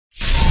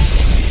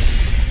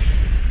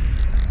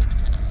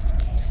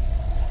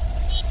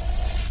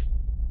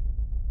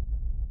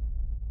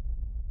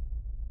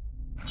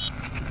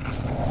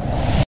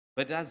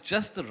but it has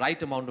just the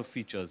right amount of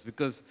features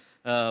because,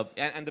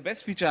 and the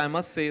best feature I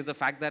must say is the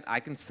fact that I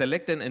can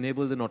select and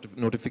enable the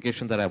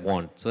notifications that I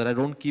want so that I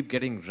don't keep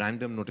getting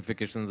random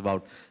notifications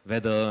about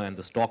weather and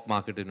the stock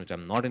market in which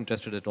I'm not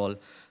interested at all.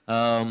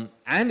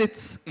 And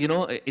it's, you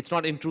know, it's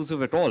not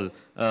intrusive at all.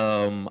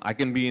 I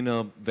can be in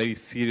a very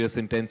serious,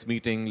 intense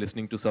meeting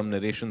listening to some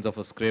narrations of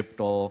a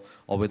script or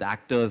with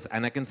actors,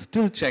 and I can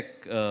still check,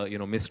 you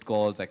know, missed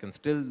calls. I can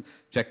still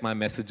check my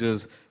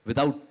messages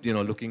without, you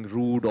know, looking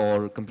rude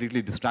or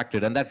completely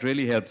distracted. And that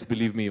really helps,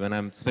 believe me, when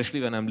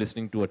especially when I'm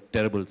listening to a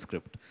terrible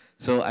script.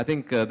 So I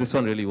think this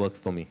one really works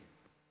for me.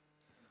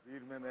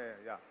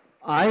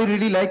 I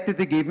really liked that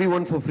they gave me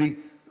one for free.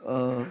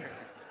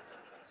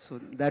 So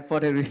that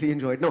part I really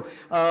enjoyed. No,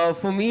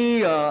 for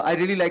me, I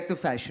really like the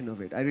fashion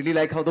of it. I really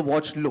like how the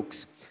watch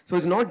looks. So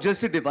it's not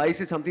just a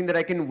device, it's something that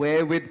I can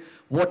wear with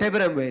whatever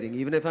I'm wearing.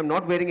 Even if I'm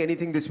not wearing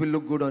anything, this will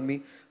look good on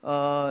me.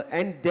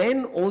 And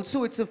then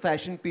also it's a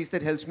fashion piece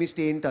that helps me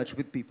stay in touch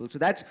with people. So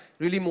that's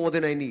really more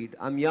than I need.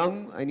 I'm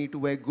young, I need to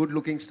wear good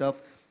looking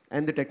stuff,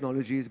 and the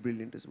technology is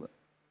brilliant as well.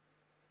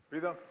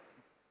 Pritam?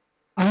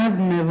 I have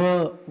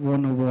never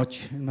worn a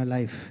watch in my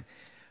life.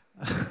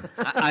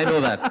 I know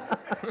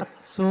that.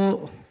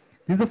 So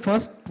this is the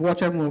first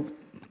watch I'm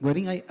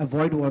wearing. I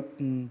avoid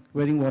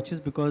wearing watches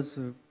because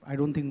I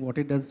don't think what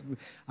it does,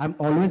 I'm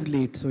always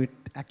late, so it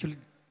actually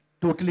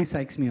totally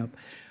psychs me up.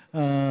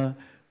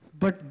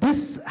 But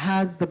this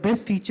has the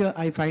best feature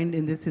I find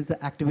in this is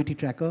the activity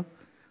tracker,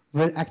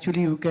 where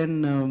actually you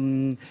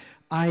can,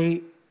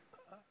 I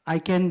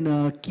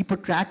can keep a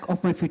track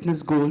of my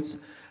fitness goals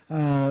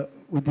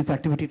with this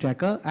activity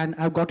tracker, and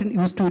I've gotten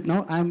used to it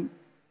now.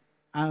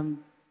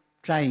 I'm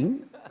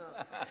trying.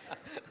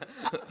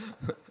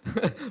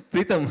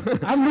 Pritam.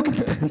 I'm looking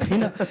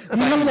thinner.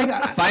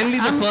 Finally,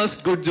 the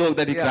first good joke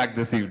that he cracked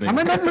this evening. Am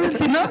I not looking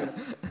thinner?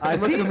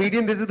 I'm a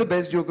comedian. This is the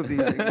best joke of the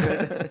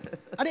evening.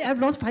 I've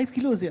lost 5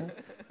 kilos here.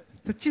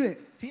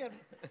 See, a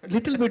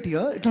little bit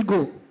here, it'll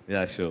go.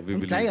 Yeah, sure. We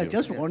believe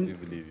you. We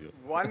believe you.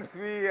 Once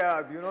we,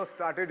 you know,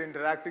 started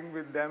interacting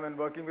with them and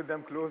working with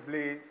them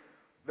closely,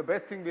 the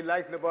best thing we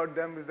liked about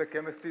them is the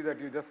chemistry that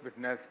you just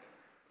witnessed.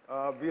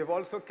 We have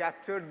also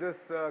captured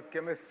this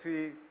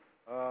chemistry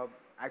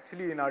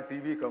actually in our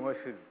TV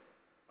commercial.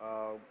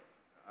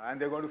 And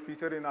they're going to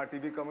feature in our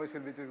TV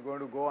commercial, which is going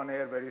to go on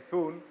air very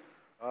soon.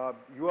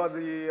 You are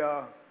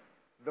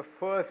the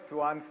first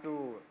ones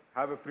to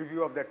have a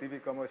preview of that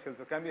TV commercial.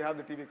 So can we have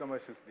the TV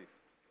commercials, please?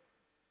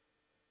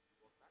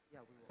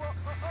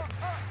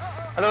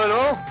 Hello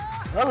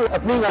hello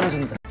अपनी गाने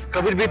सुनता है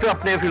कबीर भी तो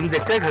अपने film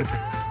देखते हैं घर पे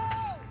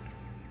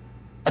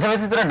अच्छा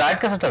वैसे तेरा डाइट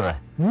कैसा चल रहा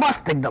है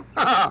मस्त एकदम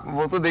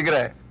वो तो दिख रहा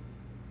है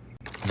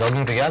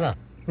जॉगिंग पे गया था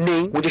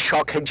नहीं मुझे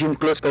शौक है जिम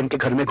क्लोथ पहन के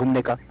घर में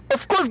घूमने का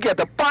ऑफ कोर्स गया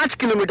था 5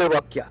 किलोमीटर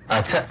वॉक किया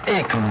अच्छा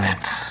 1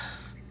 मिनट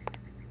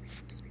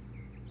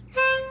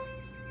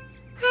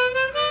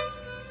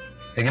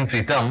लेकिन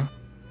प्रीतम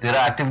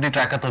तेरा एक्टिविटी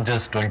ट्रैकर तो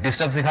जस्ट 20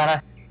 स्टेप्स दिखा रहा है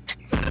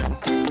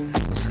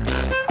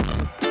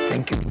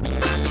thank you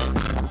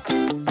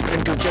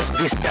and to just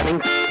be stunning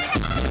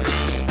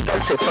कल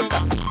से पक्का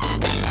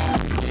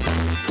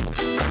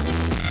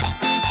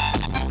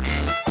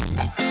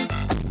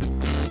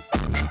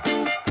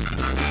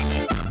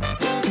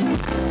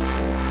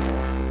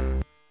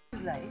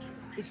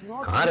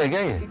कहाँ रह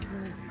गया ये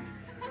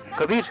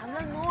कबीर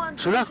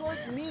सुना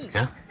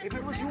क्या If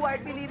it was you,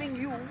 I'd be leaving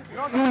you.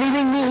 Not you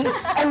leaving me.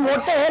 And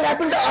what the hell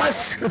happened to us?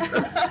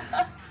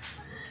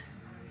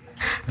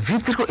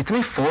 वीर तेरे को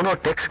इतने फोन और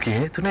टेक्स्ट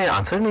किए तूने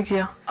आंसर नहीं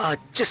किया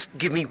Just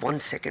give me 1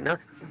 second ना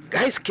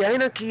Guys क्या है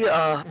ना कि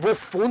वो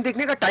फोन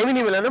देखने का टाइम ही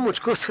नहीं मिला ना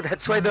मुझको so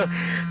that's why the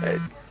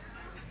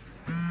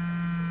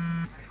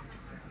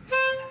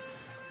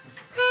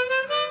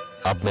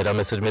अब मेरा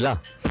मैसेज मिला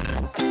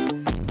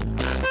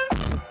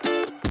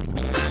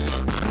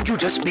You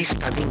just be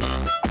stunning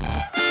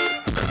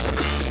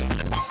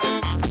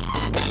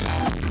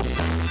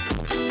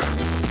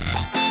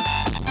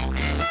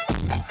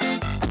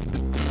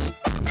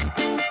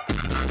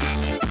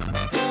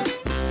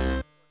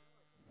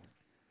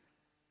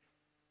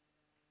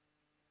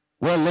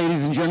Well,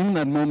 ladies and gentlemen,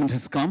 that moment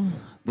has come,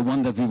 the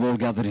one that we've all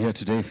gathered here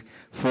today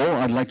for.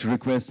 I'd like to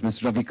request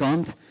Mr.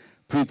 Ravikant,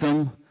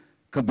 Pritam,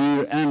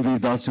 Kabir, and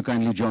Veerdas to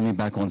kindly join me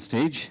back on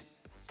stage.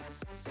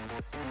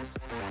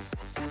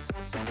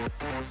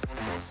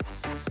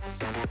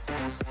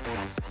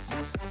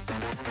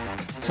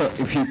 So,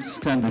 if you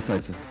stand this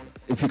side, sir.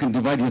 If you can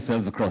divide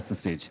yourselves across the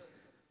stage.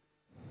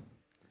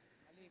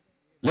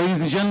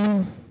 Ladies and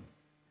gentlemen,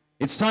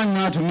 it's time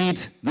now to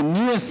meet the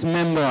newest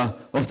member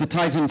of the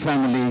Titan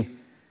family.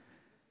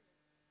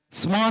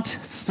 Smart,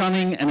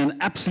 stunning, and an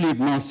absolute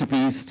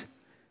masterpiece,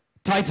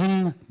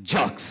 Titan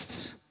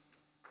Juxt.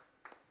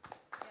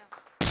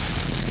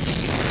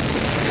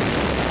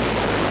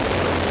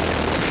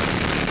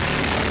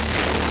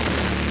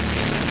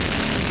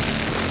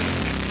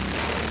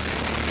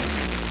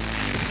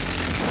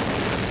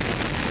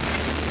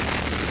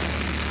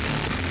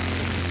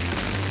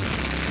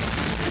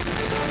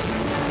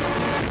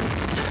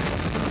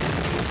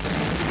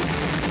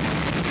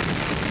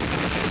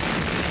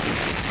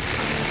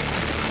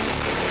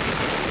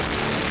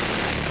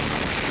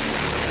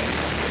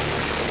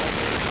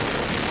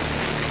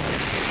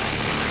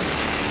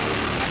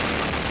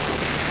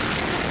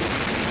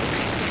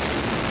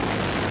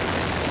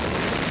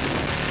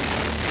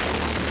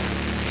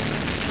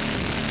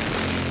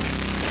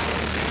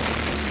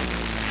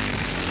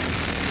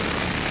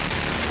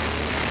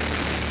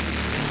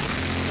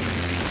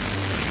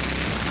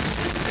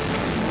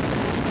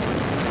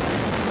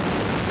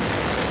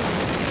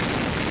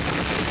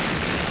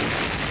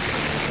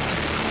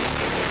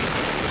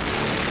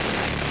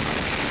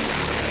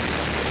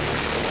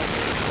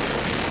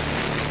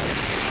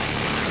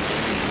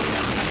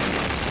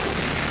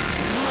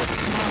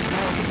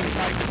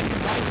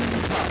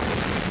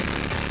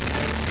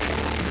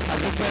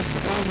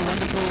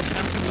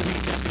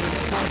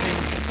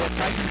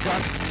 Titan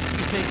Juxt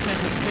to take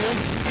center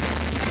stage.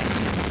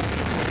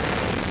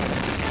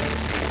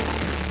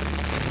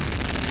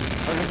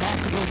 A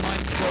remarkable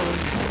milestone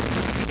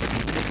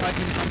in the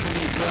Titan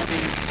company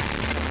journey.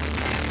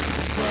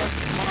 The first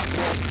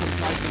smartwatch from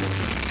Titan.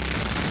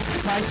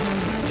 Titan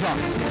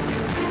Juxt.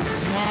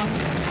 Smart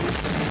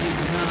is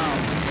now.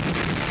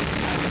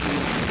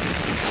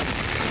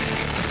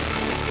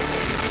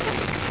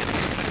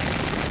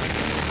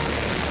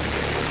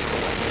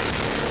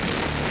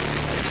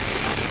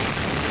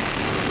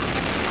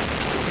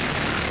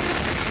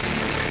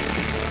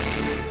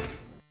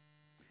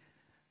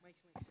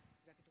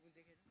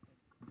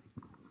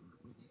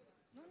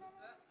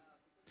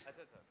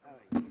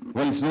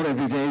 Well, it's not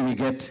every day we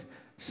get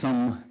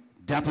some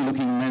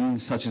dapper-looking men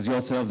such as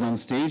yourselves on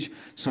stage.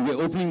 So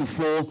we're opening the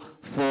floor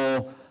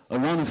for a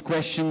round of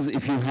questions,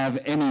 if you have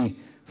any,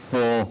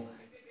 for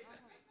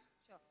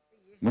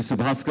Mr.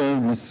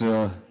 Bhaskar,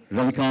 Mr.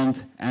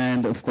 Ravikant,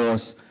 and of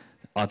course,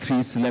 our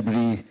three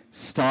celebrity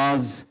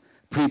stars,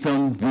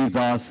 Pritam,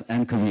 Veerdas,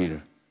 and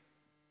Kabir.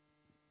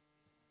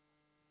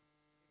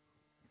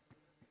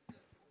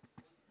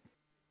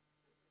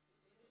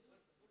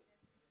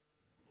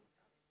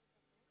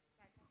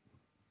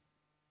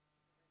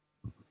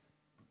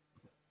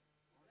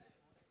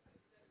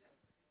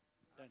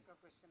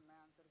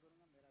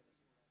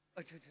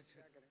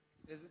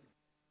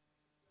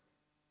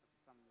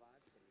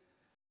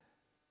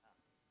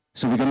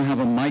 So we're going to have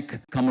a mic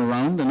come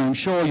around, and I'm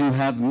sure you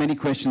have many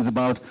questions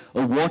about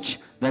a watch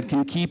that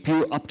can keep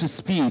you up to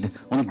speed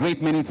on a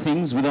great many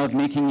things without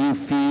making you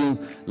feel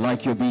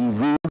like you're being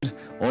rude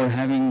or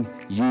having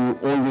you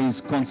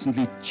always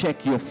constantly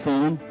check your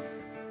phone,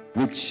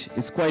 which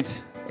is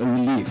quite a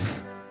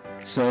relief.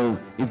 So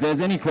if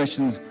there's any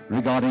questions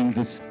regarding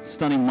this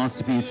stunning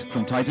masterpiece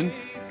from Titan,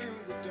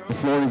 the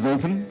floor is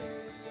open.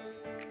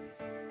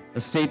 A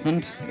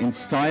statement in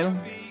style,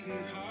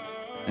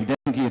 and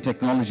definitely a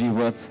technology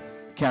worth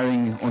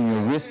carrying on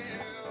your wrist.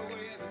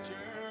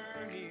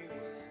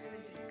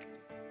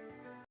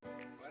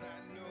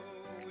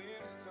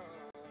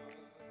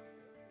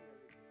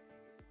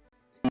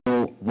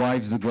 Your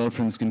wives or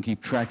girlfriends can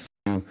keep tracks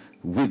of you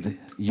with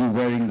you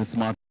wearing the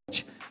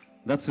smartwatch.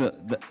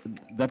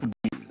 That would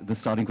be the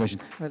starting question.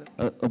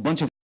 A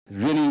bunch of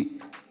really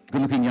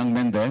good-looking young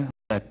men there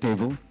at that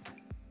table.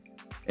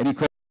 Any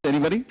questions,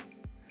 anybody?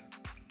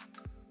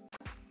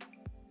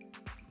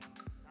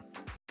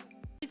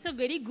 It's a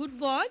very good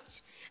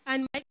watch,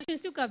 and my question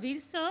is to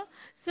Kabir sir.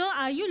 So,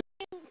 are you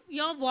looking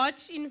your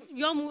watch in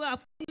your movie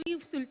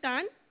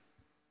Sultan?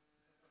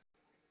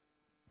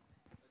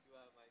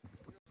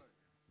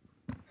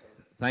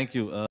 Thank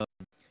you.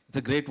 It's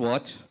a great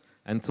watch,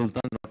 and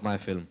Sultan not my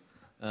film.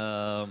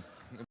 But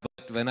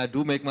when I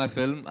do make my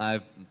film, I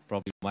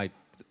probably might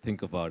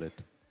think about it.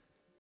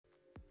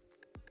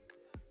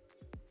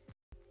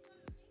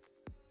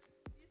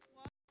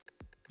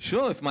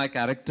 Sure, if my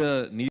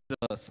character needs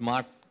a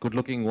smart,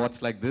 good-looking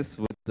watch like this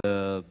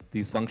with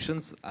these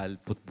functions, I'll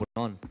put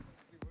on.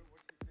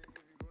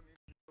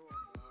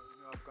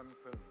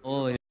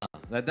 Oh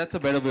yeah, that's a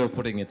better way of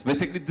putting it.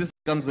 Basically, this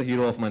becomes the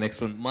hero of my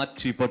next one. Much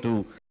cheaper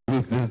to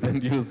use this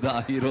than use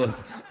the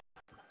heroes.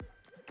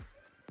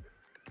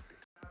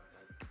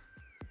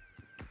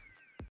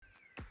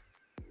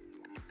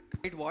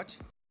 Great watch.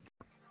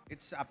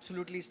 It's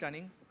absolutely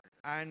stunning.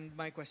 And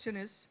my question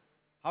is,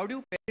 how do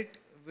you pair it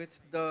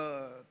with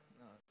the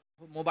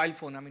mobile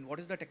phone? I mean, what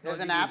is the technology?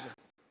 There's an app,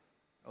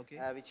 okay,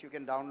 which you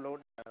can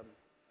download.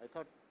 I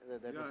thought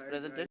that was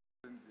presented.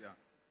 Yeah.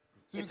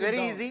 So it's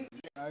very easy.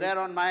 It's there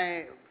on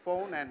my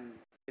phone and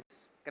it's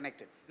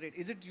connected. Great.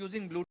 Is it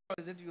using Bluetooth or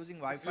is it using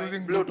Wi-Fi?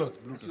 Using Bluetooth.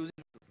 It's using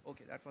Bluetooth.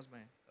 Okay, that was my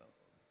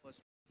first.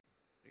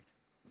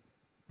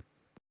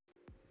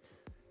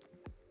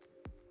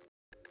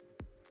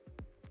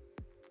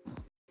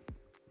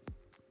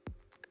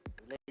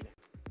 Great.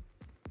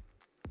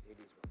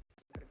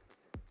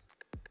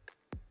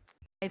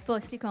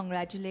 Firstly,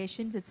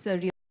 congratulations. It's a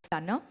real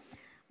stunner.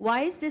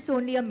 Why is this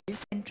only a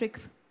male-centric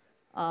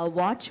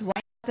watch? Why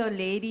not a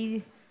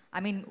lady? I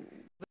mean,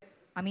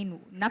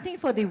 nothing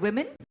for the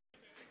women.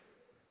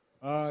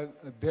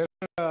 There,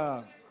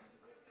 I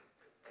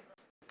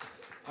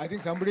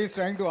think somebody is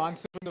trying to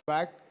answer from the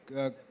back.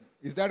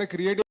 Is that a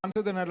creative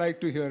answer? Then I'd like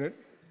to hear it.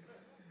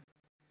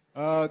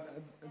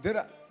 There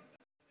are.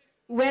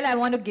 Well, I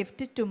want to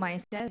gift it to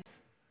myself.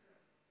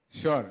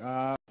 Sure,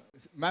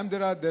 ma'am.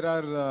 There are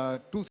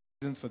two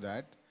reasons for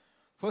that.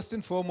 First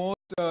and foremost,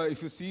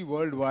 if you see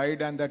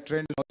worldwide, and that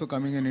trend is also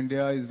coming in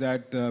India, is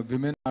that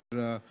women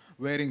are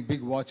wearing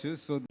big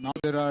watches. So now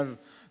there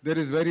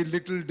is very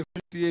little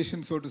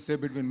differentiation, so to say,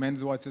 between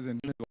men's watches and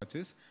women's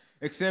watches,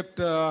 except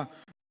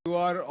you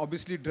are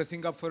obviously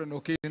dressing up for an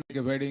occasion like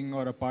a wedding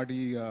or a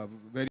party,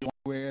 where you want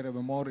to wear a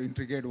more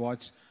intricate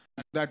watch.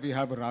 That we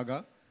have a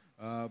Raga.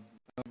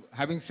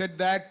 Having said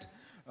that,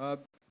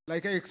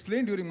 like I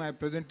explained during my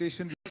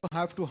presentation, you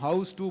have to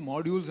house two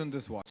modules in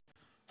this watch.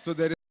 So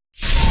there is